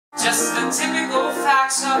Just the typical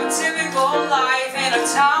facts of a typical life in a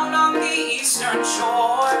town on the eastern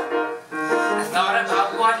shore. I thought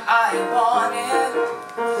about what I wanted.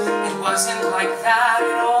 It wasn't like that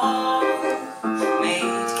at all.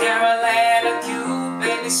 Made Caroline a cute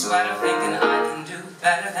baby sweater, thinking I can do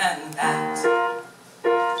better than that.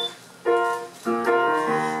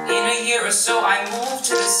 In a year or so I moved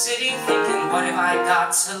to the city, thinking, what have I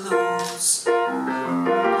got to lose?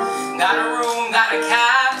 Got a room, got a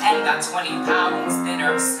cab, and got 20 pounds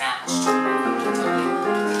thinner snatched.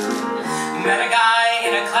 Met a guy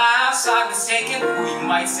in a class I was taking who you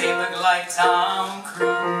might say looked like Tom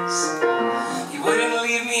Cruise. He wouldn't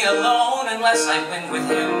leave me alone unless I went with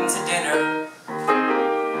him to dinner.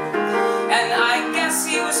 And I guess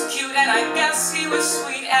he was cute, and I guess he was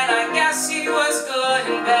sweet, and I guess he was good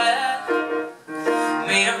in bed.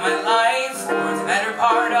 Made up my life for the better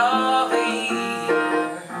part of a year.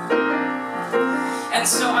 And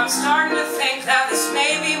so I'm starting to think that this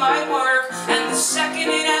maybe might work. And the second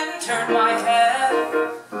it entered my head,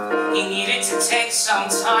 he needed to take some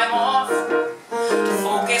time off to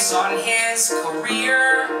focus on his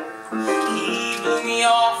career. He blew me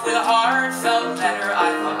off with a heartfelt letter.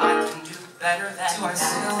 I thought I can do better than that. Do I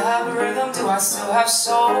still have a rhythm? Do I still have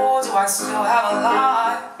soul? Do I still have a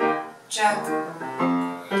lot? Jack.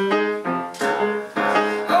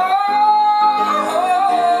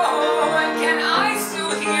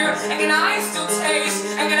 And can I still taste?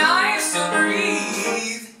 And can I still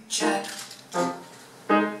breathe? Check.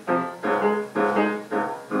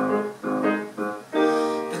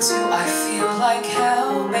 But do I feel like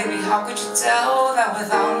hell? Baby, how could you tell that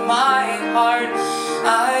without my heart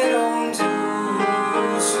I don't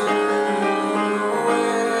do so well?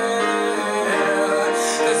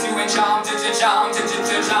 'Cause you ain't chomp, chomp, chomp,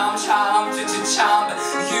 chomp, chomp.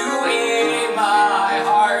 You ain't my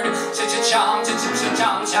heart. Chomp,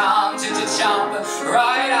 chomp, chomp, chomp,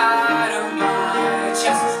 right out of my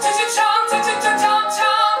chest. Chomp, chomp, chomp,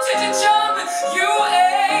 chomp, you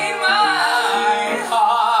ain't my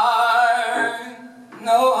heart.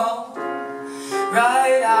 No,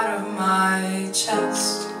 right out of my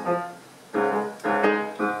chest.